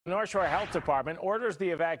North Shore Health Department orders the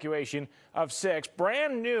evacuation of 6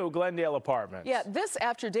 brand new Glendale apartments. Yeah, this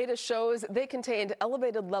after data shows they contained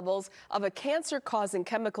elevated levels of a cancer-causing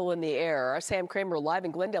chemical in the air. Our Sam Kramer live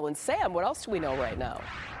in Glendale. And Sam, what else do we know right now?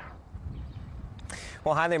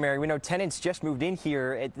 Well, hi there, Mary. We know tenants just moved in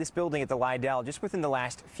here at this building at the Lydell just within the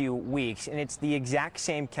last few weeks, and it's the exact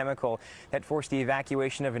same chemical that forced the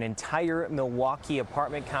evacuation of an entire Milwaukee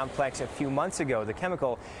apartment complex a few months ago. The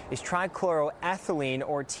chemical is trichloroethylene,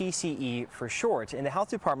 or TCE for short, and the health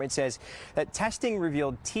department says that testing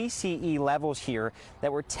revealed TCE levels here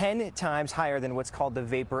that were 10 times higher than what's called the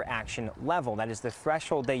vapor action level. That is the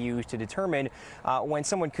threshold they use to determine when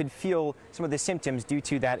someone could feel some of the symptoms due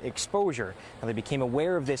to that exposure. Now, they became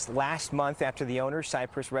aware of this last month after the owner,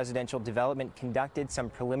 Cypress Residential Development, conducted some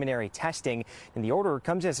preliminary testing, and the order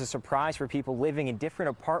comes as a surprise for people living in different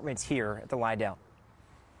apartments here at the Lydell.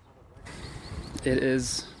 It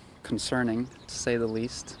is concerning, to say the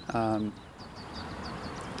least. I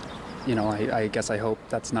guess I hope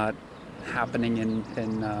that's not happening in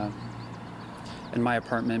my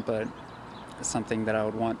apartment, but it's something that I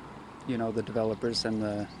would want, the developers and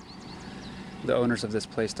the owners of this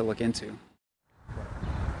place to look into.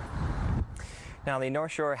 Now, the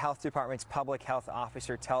North Shore Health Department's public health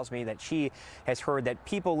officer tells me that she has heard that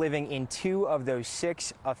people living in 2 of those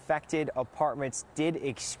 6 affected apartments did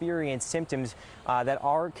experience symptoms that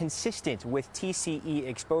are consistent with TCE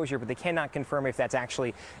exposure, but they cannot confirm if that's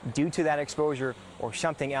actually due to that exposure or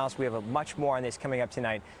something else. We have much more on this coming up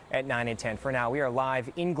tonight at 9 and 10. For now, we are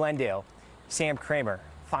live in Glendale. Sam Kramer,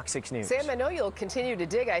 FOX 6 News. Sam, I know you'll continue to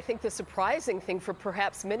dig. I think the surprising thing for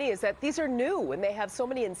perhaps many is that these are new and they have so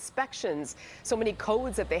many inspections, so many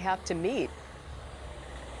codes that they have to meet.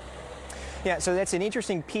 Yeah, so that's an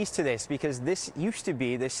interesting piece to this, because this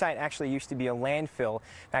site actually used to be a landfill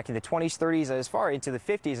back in the 20s, 30s, as far into the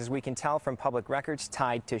 50s, as we can tell from public records,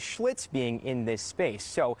 tied to Schlitz being in this space.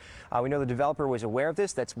 So we know the developer was aware of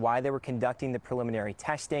this. That's why they were conducting the preliminary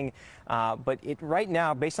testing. But right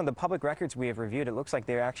now, based on the public records we have reviewed, it looks like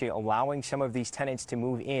they're actually allowing some of these tenants to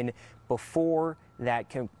move in before that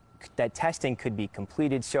testing could be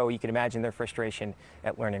completed. So you can imagine their frustration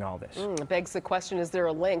at learning all this. Begs the question, is there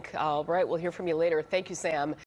a link? All right, we'll hear from you later. Thank you, Sam.